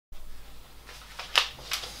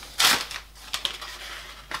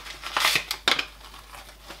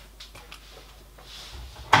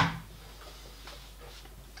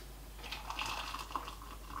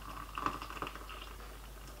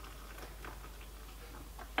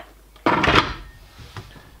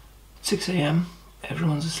6 a.m.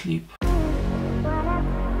 Everyone's asleep.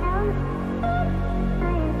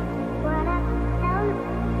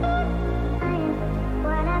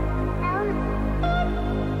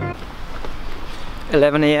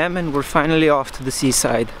 (11 a.m. and we're finally off to the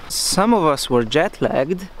seaside. Some of us were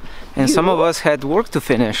jet-lagged and some of us had work to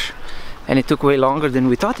finish, and it took way longer than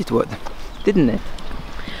we thought it would, didn't it?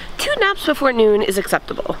 2 naps before noon is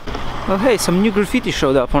acceptable. Well, hey, some new graffiti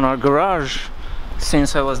showed up on our garage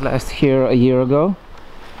since I was last here a year ago.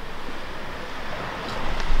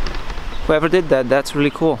 Whoever did that, that's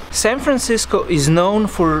really cool. San Francisco is known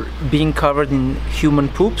for being covered in human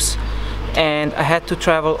poops, and I had to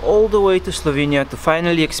travel all the way to Slovenia to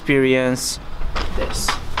finally experience this.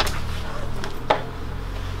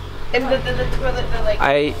 And the toilet,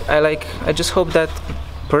 I just hope that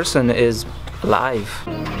person is alive.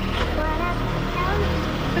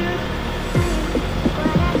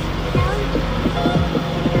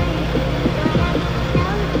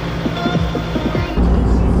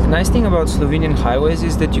 The nice thing about Slovenian highways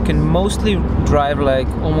is that you can mostly drive like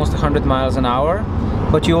almost 100 miles an hour,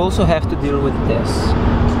 but you also have to deal with this.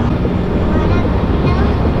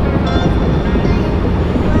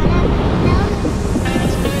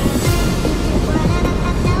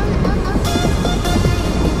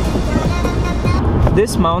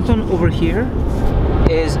 This mountain over here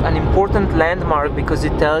is an important landmark because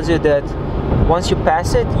it tells you that once you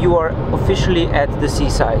pass it, you are officially at the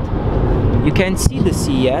seaside. You can't see the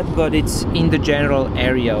sea yet, but it's in the general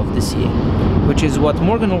area of the sea, which is what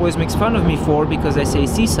Morgan always makes fun of me for, because I say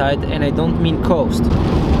seaside and I don't mean coast.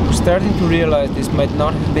 I'm starting to realize this might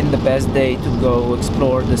not have been the best day to go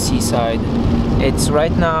explore the seaside. It's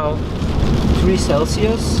right now 3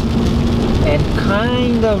 Celsius and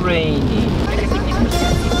kinda rainy.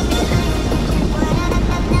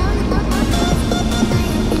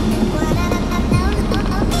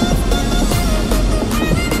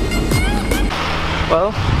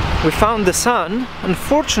 Well, we found the sun.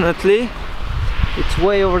 Unfortunately, it's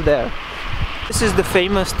way over there. This is the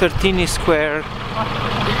famous Tertini Square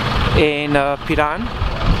in Piran.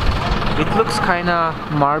 It looks kinda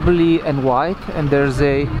marbly and white, and there's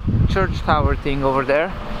a church tower thing over there.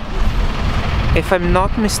 If I'm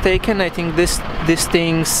not mistaken, I think this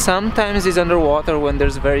thing sometimes is underwater when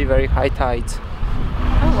there's very, very high tides.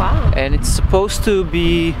 Oh wow. And it's supposed to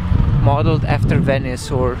be modeled after Venice,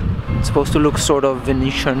 or it's supposed to look sort of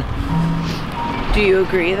Venetian. Do you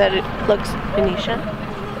agree that it looks Venetian?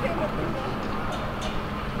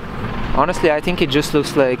 Honestly, I think it just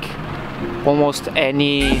looks like almost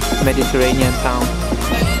any Mediterranean town.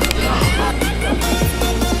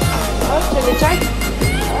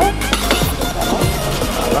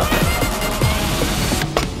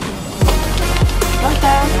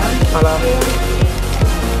 Hello.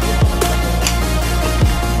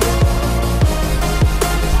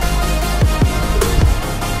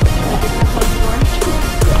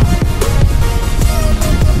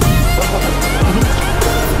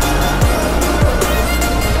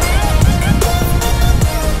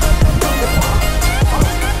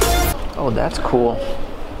 Oh, that's cool.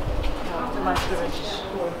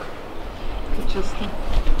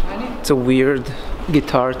 It's a weird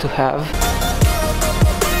guitar to have.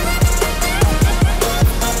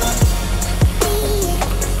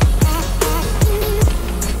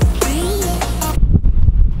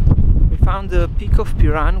 We found the peak of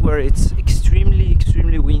Piran, where it's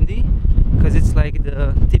extremely windy, because it's like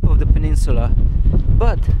the tip of the peninsula.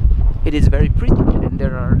 But it is very pretty, and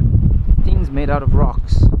there are things made out of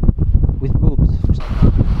rocks with boobs.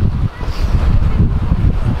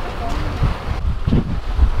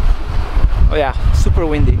 Oh yeah, super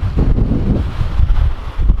windy.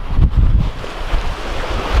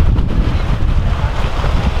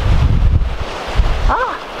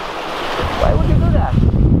 Ah! Why would you do that?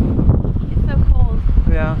 It's so cold.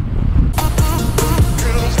 Yeah.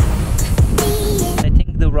 I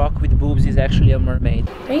think the rock with boobs is actually a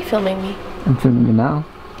mermaid. Are you filming me? I'm filming you now.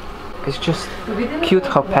 It's just cute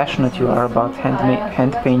how passionate you are about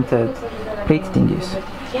hand-painted plate thingies.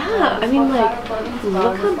 Yeah, I mean, like,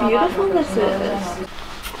 look how beautiful this is.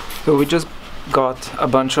 So we just got a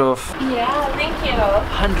bunch of... Yeah, thank you.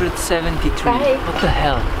 173. Bye. What the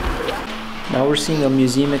hell? Now we're seeing a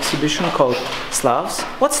museum exhibition called Slavs.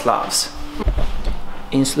 What Slavs?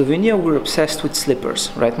 In Slovenia we're obsessed with slippers,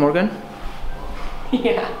 right Morgan?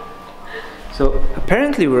 Yeah. So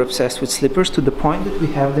apparently we're obsessed with slippers to the point that we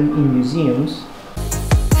have them in museums.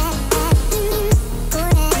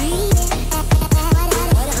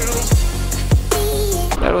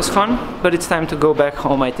 That was fun, but it's time to go back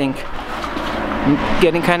home, I think. I'm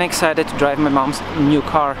getting kind of excited to drive my mom's new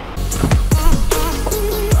car.